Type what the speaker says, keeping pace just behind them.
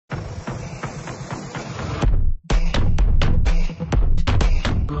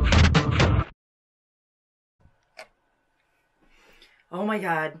Oh my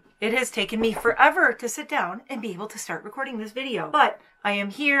God, it has taken me forever to sit down and be able to start recording this video. But I am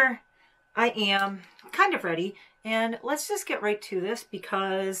here, I am kind of ready, and let's just get right to this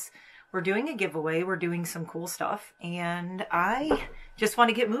because we're doing a giveaway, we're doing some cool stuff, and I just want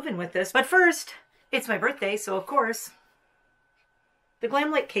to get moving with this. But first, it's my birthday, so of course, the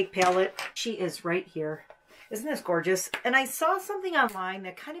GLAM cake palette, she is right here. Isn't this gorgeous? And I saw something online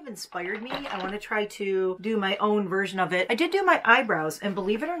that kind of inspired me. I want to try to do my own version of it. I did do my eyebrows, and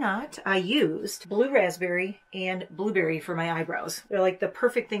believe it or not, I used blue raspberry and blueberry for my eyebrows. They're like the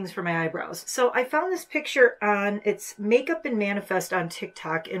perfect things for my eyebrows. So I found this picture on, it's Makeup and Manifest on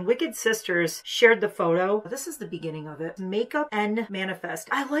TikTok, and Wicked Sisters shared the photo. This is the beginning of it. Makeup and Manifest.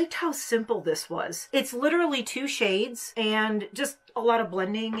 I liked how simple this was. It's literally 2 shades and just a lot of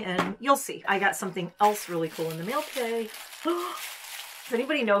blending, and you'll see. I got something else really cool in the mail today. Does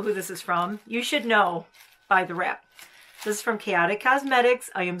anybody know who this is from? You should know by the wrap. This is from Chaotic Cosmetics.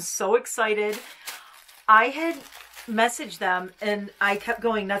 I am so excited. I had messaged them and I kept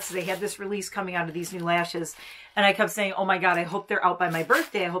going nuts. They had this release coming out of these new lashes, and I kept saying, oh my God, I hope they're out by my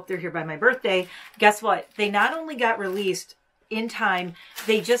birthday. I hope they're here by my birthday. Guess what? They not only got released in time,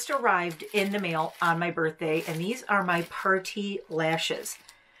 they just arrived in the mail on my birthday, and these are my party lashes.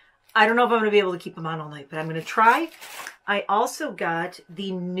 I don't know if I'm going to be able to keep them on all night, but I'm going to try. I also got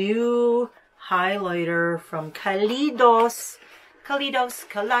the new highlighter from Kaleidos,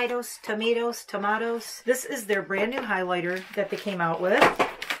 Tomatoes. This is their brand new highlighter that they came out with.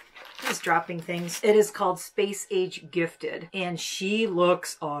 Just dropping things. It is called Space Age Gifted, and she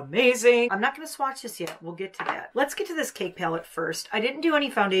looks amazing. I'm not going to swatch this yet. We'll get to that. Let's get to this cake palette first. I didn't do any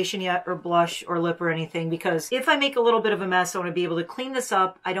foundation yet, or blush, or lip, or anything, because if I make a little bit of a mess, I want to be able to clean this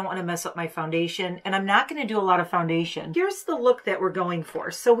up. I don't want to mess up my foundation, and I'm not going to do a lot of foundation. Here's the look that we're going for.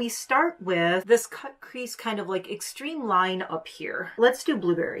 So we start with this cut crease kind of like extreme line up here. Let's do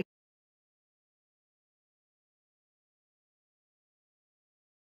blueberry.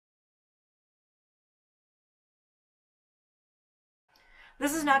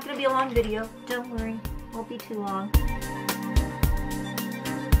 This is not going to be a long video. Don't worry. Won't be too long.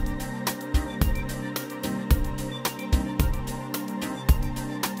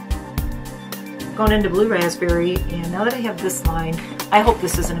 Going into blue raspberry, and now that I have this line, I hope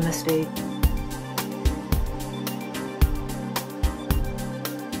this isn't a mistake.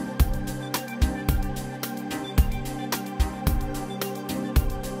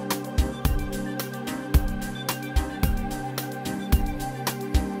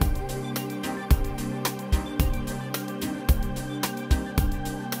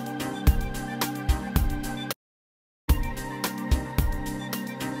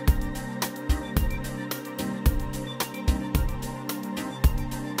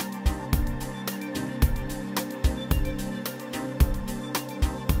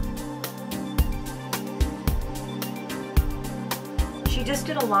 She just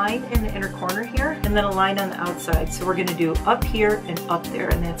did a line in the inner corner here, and then a line on the outside. So we're going to do up here and up there,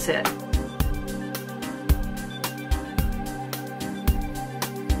 and that's it.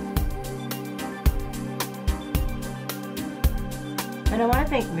 And I want to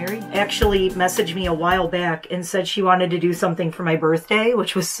thank Mary. Actually messaged me a while back and said she wanted to do something for my birthday,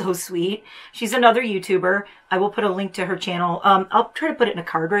 which was so sweet. She's another YouTuber. I will put a link to her channel. I'll try to put it in a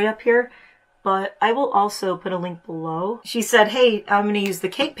card right up here, but I will also put a link below. She said, hey, I'm going to use the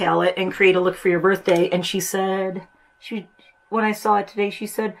cake palette and create a look for your birthday. And she said, when I saw it today, she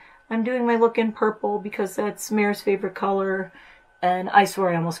said, I'm doing my look in purple because that's Mare's favorite color. And I swear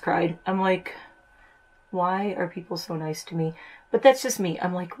I almost cried. I'm like, why are people so nice to me? But that's just me.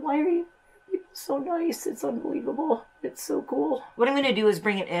 I'm like, why are you people so nice? It's unbelievable. It's so cool. What I'm going to do is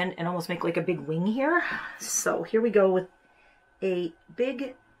bring it in and almost make like a big wing here. So here we go with a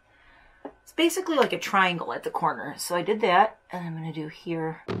big... It's basically like a triangle at the corner. So I did that, and I'm going to do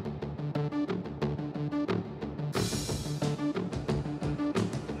here.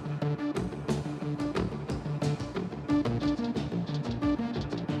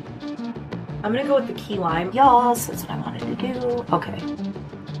 I'm going to go with the key lime. Y'all, that's what I wanted to do. Okay.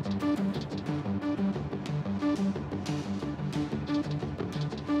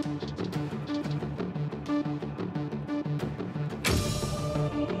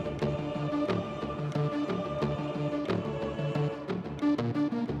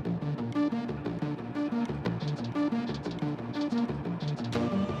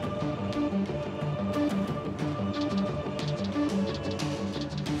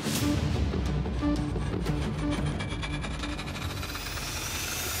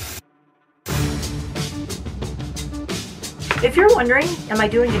 If you're wondering, am I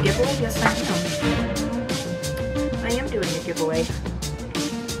doing a giveaway? Yes, I am. I am doing a giveaway.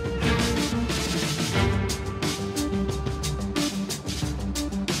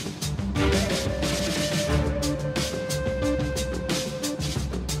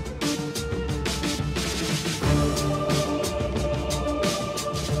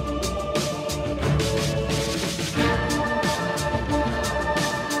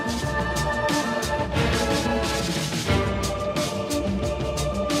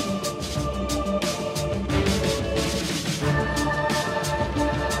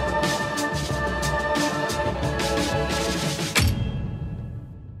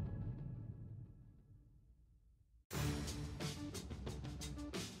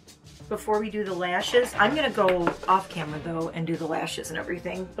 before we do the lashes. I'm gonna go off camera though and do the lashes and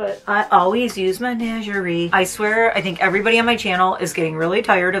everything, but I always use my menagerie. I swear, I think everybody on my channel is getting really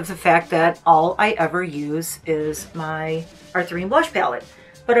tired of the fact that all I ever use is my R3 blush palette.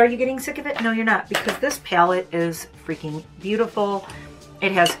 But are you getting sick of it? No, you're not, because this palette is freaking beautiful.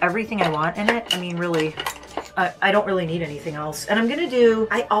 It has everything I want in it. I mean, really, I don't really need anything else. And I'm gonna do,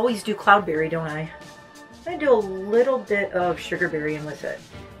 I always do Cloudberry, don't I? I'm gonna do a little bit of Sugarberry in with it.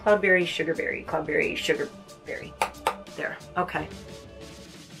 Cloudberry, Sugarberry, Cloudberry, Sugarberry. There, okay.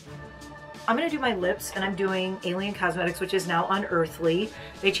 I'm gonna do my lips, and I'm doing Alien Cosmetics, which is now Unearthly.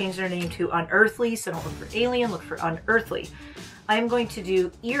 They changed their name to Unearthly, so don't look for Alien, look for Unearthly. I'm going to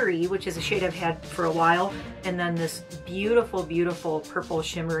do Eerie, which is a shade I've had for a while, and then this beautiful, beautiful purple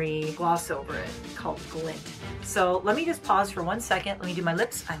shimmery gloss over it called Glint. So let me just pause for 1 second. Let me do my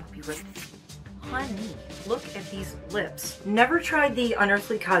lips. I will be right back. Honey, look at these lips. Never tried the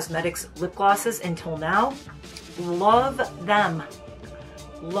Unearthly Cosmetics lip glosses until now. Love them.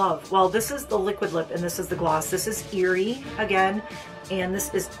 Love. Well, this is the liquid lip and this is the gloss. This is Eerie again. And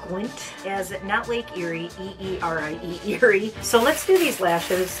this is Glint, as not Lake Erie, E-E-R-I-E, Erie. So let's do these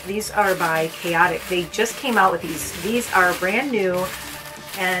lashes. These are by Chaotic. They just came out with these. These are brand new,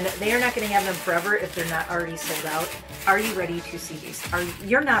 and they are not going to have them forever if they're not already sold out. Are you ready to see these?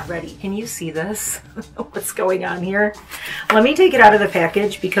 You're not ready. Can you see this? What's going on here? Let me take it out of the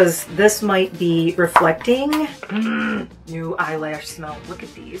package because this might be reflecting. New eyelash smell. Look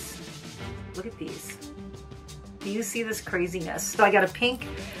at these. Look at these. Do you see this craziness? So I got a pink.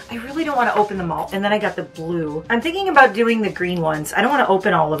 I really don't want to open them all. And then I got the blue. I'm thinking about doing the green ones. I don't want to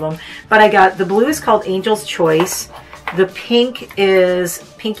open all of them, but I got the blue is called Angel's Choice. The pink is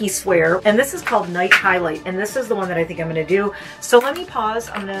Pinky Swear. And this is called Night Highlight. And this is the one that I think I'm going to do. So let me pause.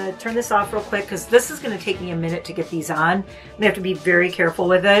 I'm going to turn this off real quick because this is going to take me a minute to get these on. I'm going to have to be very careful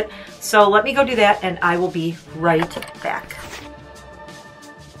with it. So let me go do that and I will be right back.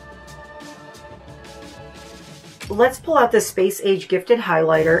 Let's pull out this Space Age Gifted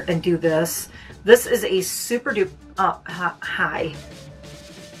highlighter and do this. This is a super duper, hi.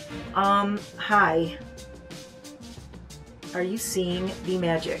 Hi. Are you seeing the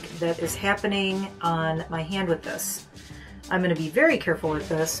magic that is happening on my hand with this? I'm gonna be very careful with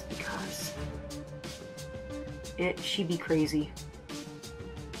this because she be crazy.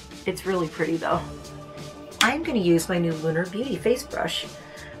 It's really pretty though. I'm gonna use my new Lunar Beauty face brush.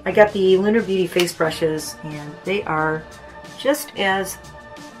 I got the Lunar Beauty face brushes and they are just as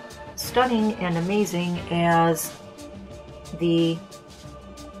stunning and amazing as the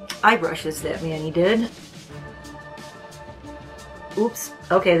eye brushes that Manny did. Oops,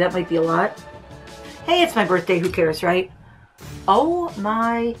 okay, that might be a lot. Hey, it's my birthday, who cares, right? Oh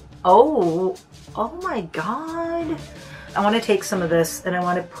my God. I want to take some of this and I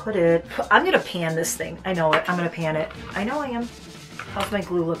want to put it, I'm going to pan this thing. I know it, I'm going to pan it. I know I am. How's my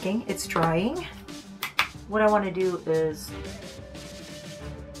glue looking? It's drying. What I want to do is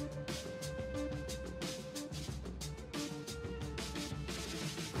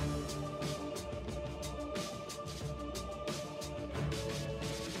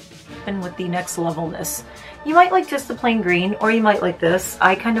and with the next levelness. You might like just the plain green or you might like this.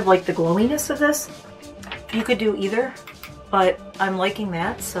 I kind of like the glowiness of this. You could do either, but I'm liking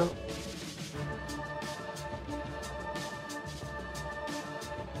that, so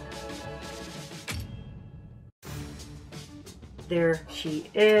there she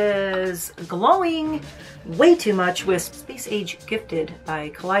is, glowing way too much with Space Age Gifted by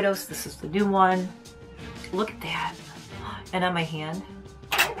Kaleidos. This is the new one. Look at that. And on my hand.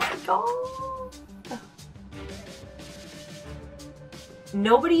 Oh my God.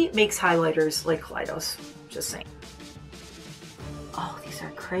 Nobody makes highlighters like Kaleidos. Just saying. Oh, these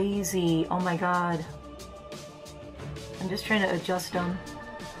are crazy. Oh my God. I'm just trying to adjust them.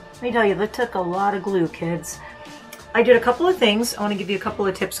 Let me tell you, that took a lot of glue, kids. I did a couple of things. I want to give you a couple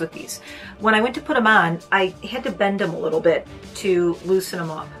of tips with these. When I went to put them on, I had to bend them a little bit to loosen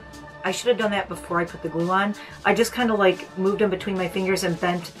them up. I should have done that before I put the glue on. I just kind of like moved them between my fingers and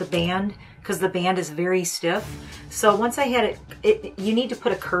bent the band because the band is very stiff. So once I had it, you need to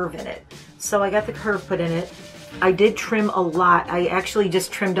put a curve in it. So I got the curve put in it. I did trim a lot. I actually just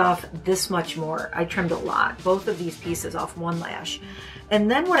trimmed off this much more. I trimmed a lot, both of these pieces off one lash.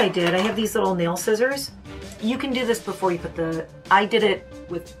 And then what I did, I have these little nail scissors. You can do this before you put I did it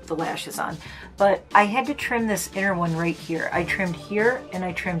with the lashes on, but I had to trim this inner one right here. I trimmed here and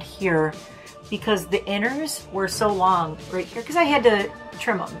I trimmed here because the inners were so long right here because I had to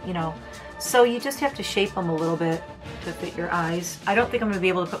trim them, you know. So you just have to shape them a little bit to fit your eyes. I don't think I'm gonna be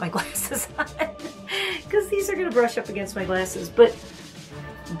able to put my glasses on because these are gonna brush up against my glasses, but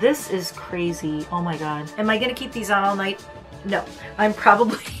This is crazy. Oh my God. Am I gonna keep these on all night? No. I'm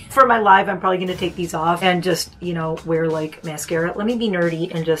probably, for my live, I'm probably gonna take these off and just, you know, wear like mascara. Let me be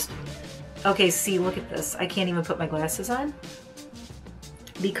nerdy and just, okay, see, look at this. I can't even put my glasses on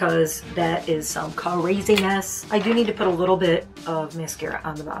because that is some craziness. I do need to put a little bit of mascara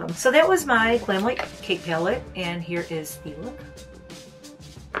on the bottom. So that was my Glam Light Cake Palette, and here is the look.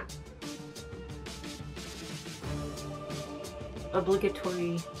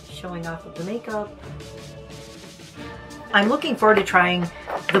 Obligatory showing off of the makeup. I'm looking forward to trying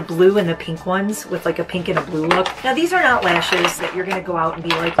the blue and the pink ones with like a pink and a blue look. Now these are not lashes that you're gonna go out and be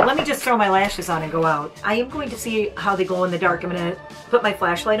like, let me just throw my lashes on and go out. I am going to see how they glow in the dark. I'm gonna put my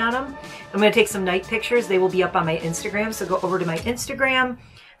flashlight on them. I'm gonna take some night pictures. They will be up on my Instagram, so go over to my Instagram,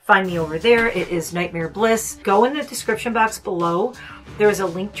 find me over there. It is NiteMare Bliss. Go in the description box below. There's a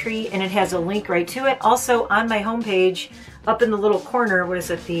link tree and it has a link right to it. Also on my homepage, up in the little corner, what is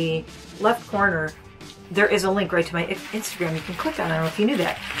it, the left corner, there is a link right to my Instagram. You can click on it. I don't know if you knew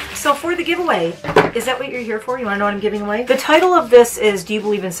that. So for the giveaway, is that what you're here for? You want to know what I'm giving away? The title of this is, Do You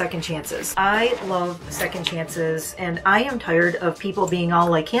Believe in Second Chances? I love second chances, and I am tired of people being all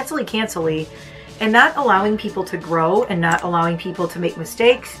like, cancel-y, and not allowing people to grow, and not allowing people to make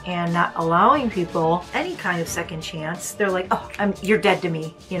mistakes, and not allowing people any kind of second chance. They're like, oh, you're dead to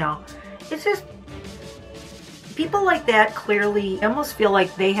me, you know. It's just, people like that clearly almost feel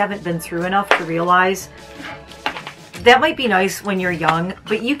like they haven't been through enough to realize that might be nice when you're young,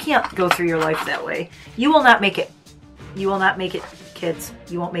 but you can't go through your life that way. You will not make it. You will not make it, kids.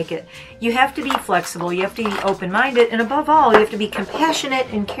 You won't make it. You have to be flexible. You have to be open-minded. And above all, you have to be compassionate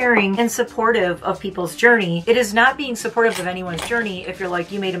and caring and supportive of people's journey. It is not being supportive of anyone's journey if you're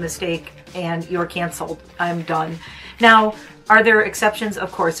like, you made a mistake and you're canceled. I'm done. Now, are there exceptions?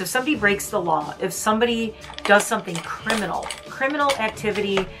 Of course. If somebody breaks the law, if somebody does something criminal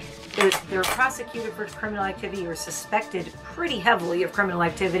activity, they're prosecuted for criminal activity or suspected pretty heavily of criminal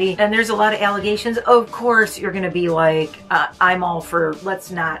activity, and there's a lot of allegations, of course you're going to be like, I'm all for,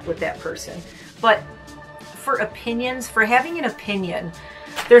 let's not with that person. But for opinions, for having an opinion,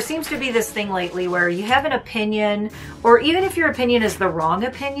 there seems to be this thing lately where you have an opinion, or even if your opinion is the wrong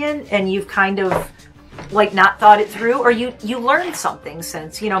opinion and you've kind of like not thought it through, or you learned something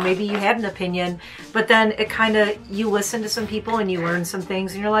since, you know, maybe you had an opinion, but then it kind of, you listen to some people and you learn some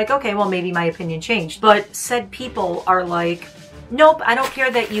things and you're like, okay, well, maybe my opinion changed. But said people are like, nope, I don't care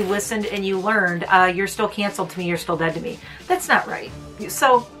that you listened and you learned, you're still canceled to me, you're still dead to me. That's not right.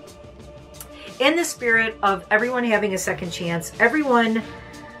 So in the spirit of everyone having a second chance, everyone,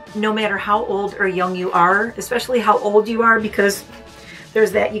 no matter how old or young you are, especially how old you are, because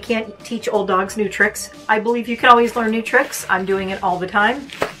there's that, you can't teach old dogs new tricks. I believe you can always learn new tricks. I'm doing it all the time.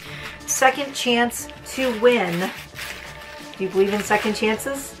 Second chance to win. Do you believe in second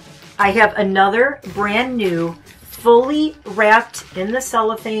chances? I have another brand new, fully wrapped in the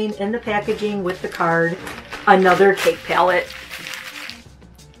cellophane, in the packaging with the card, another cake palette.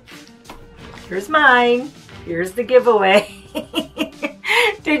 Here's mine. Here's the giveaway.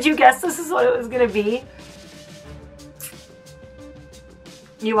 Did you guess this is what it was going to be?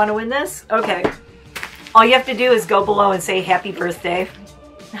 You want to win this? Okay. All you have to do is go below and say happy birthday.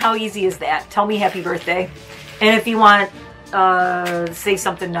 How easy is that? Tell me happy birthday. And if you want, say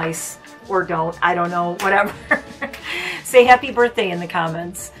something nice or don't. I don't know. Whatever. Say happy birthday in the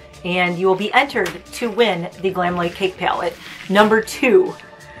comments. And you will be entered to win the Glam Light Cake Palette. Number 2.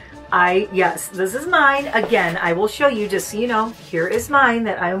 Yes, this is mine. Again, I will show you just so you know. Here is mine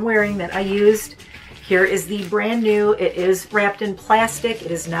that I'm wearing that I used. Here is the brand new. It is wrapped in plastic.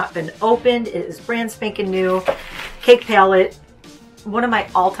 It has not been opened. It is brand spanking new cake palette. One of my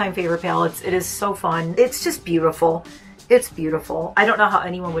all-time favorite palettes. It is so fun. It's just beautiful. It's beautiful. I don't know how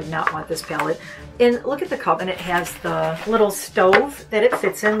anyone would not want this palette. And look at the cup, and it has the little stove that it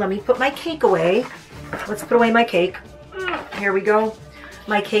fits in. Let me put my cake away. Let's put away my cake. Here we go.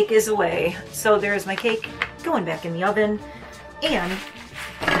 My cake is away. So there's my cake going back in the oven. And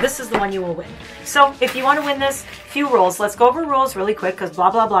this is the one you will win. So if you want to win this, few rules. Let's go over rules really quick because blah,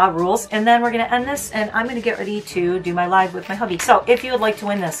 blah, blah rules. And then we're going to end this and I'm going to get ready to do my live with my hubby. So if you would like to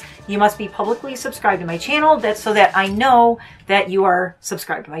win this, you must be publicly subscribed to my channel. That's so that I know that you are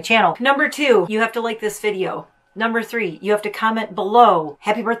subscribed to my channel. Number 2, you have to like this video. Number 3, you have to comment below,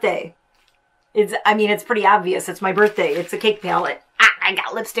 happy birthday. I mean, it's pretty obvious. It's my birthday. It's a cake palette. I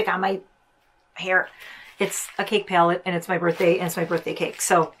got lipstick on my hair. It's a cake palette and it's my birthday and it's my birthday cake.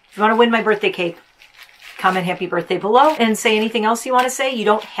 So if you want to win my birthday cake, comment happy birthday below and say anything else you want to say. You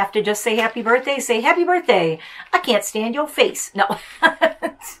don't have to just say happy birthday. Say happy birthday. I can't stand your face. No.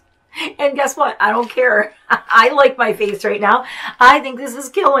 And guess what? I don't care. I like my face right now. I think this is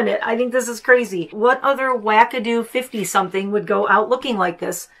killing it. I think this is crazy. What other wackadoo 50-something would go out looking like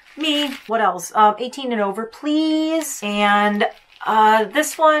this? Me. What else? 18 and over, please. And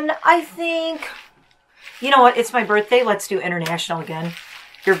this one, I think, you know what? It's my birthday. Let's do international again.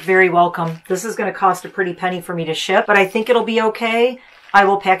 You're very welcome. This is going to cost a pretty penny for me to ship, but I think it'll be okay. I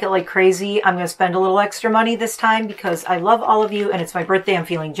will pack it like crazy. I'm going to spend a little extra money this time because I love all of you and it's my birthday. I'm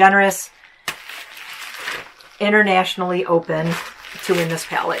feeling generous. Internationally open to win this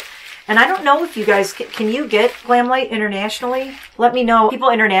palette. And I don't know if you guys, can you get Glam Light internationally? Let me know. People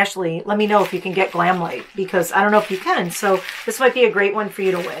internationally, let me know if you can get Glam Light because I don't know if you can. So this might be a great one for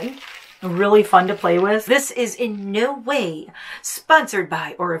you to win. Really fun to play with. This is in no way sponsored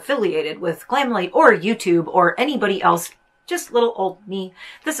by or affiliated with Glam Light or YouTube or anybody else. Just little old me.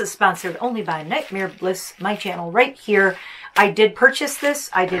 This is sponsored only by NiteMare Bliss, my channel right here. I did purchase this.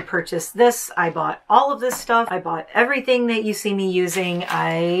 I did purchase this. I bought all of this stuff. I bought everything that you see me using.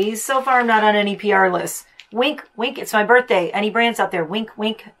 So far, I'm not on any PR lists. Wink, wink. It's my birthday. Any brands out there? Wink,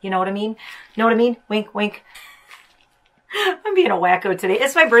 wink. You know what I mean? Know what I mean? Wink, wink. I'm being a wacko today.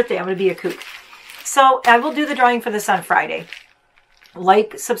 It's my birthday. I'm going to be a kook. So I will do the drawing for this on Friday.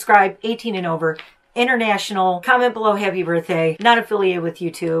 Like, subscribe, 18 and over. International. Comment below happy birthday. Not affiliated with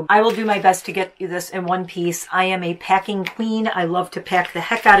YouTube. I will do my best to get you this in one piece. I am a packing queen. I love to pack the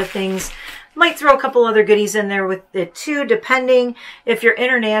heck out of things. Might throw a couple other goodies in there with it too, depending. If you're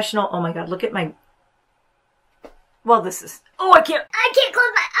international, oh my god, look at my, well, this is, oh, I can't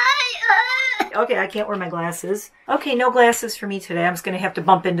close my eye. Okay, I can't wear my glasses. Okay, no glasses for me today. I'm just going to have to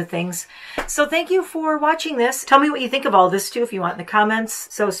bump into things. So thank you for watching this. Tell me what you think of all this too if you want in the comments.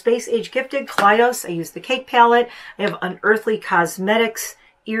 So Space Age Gifted, Kaleidos. I use the cake palette. I have Unearthly Cosmetics,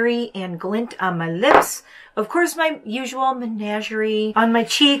 Eerie and Glint on my lips. Of course, my usual menagerie on my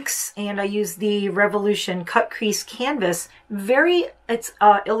cheeks. And I use the Revolution Cut Crease Canvas. It's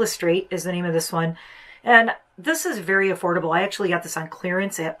Illustrate is the name of this one. And this is very affordable. I actually got this on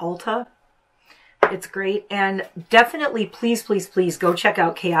clearance at Ulta. It's great. And definitely, please, please, please go check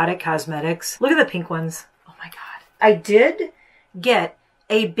out Chaotic Cosmetics. Look at the pink ones. Oh my god. I did get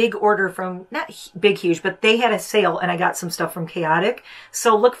a big order from, not big, huge, but they had a sale and I got some stuff from Chaotic.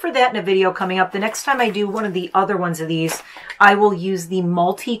 So look for that in a video coming up. The next time I do one of the other ones of these, I will use the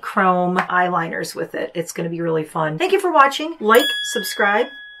multi-chrome eyeliners with it. It's going to be really fun. Thank you for watching. Like, subscribe.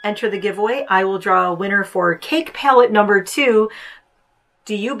 Enter the giveaway. I will draw a winner for cake palette number 2.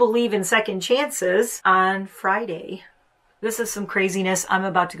 Do you believe in second chances? On Friday. This is some craziness. I'm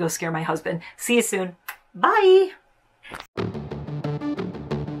about to go scare my husband. See you soon. Bye.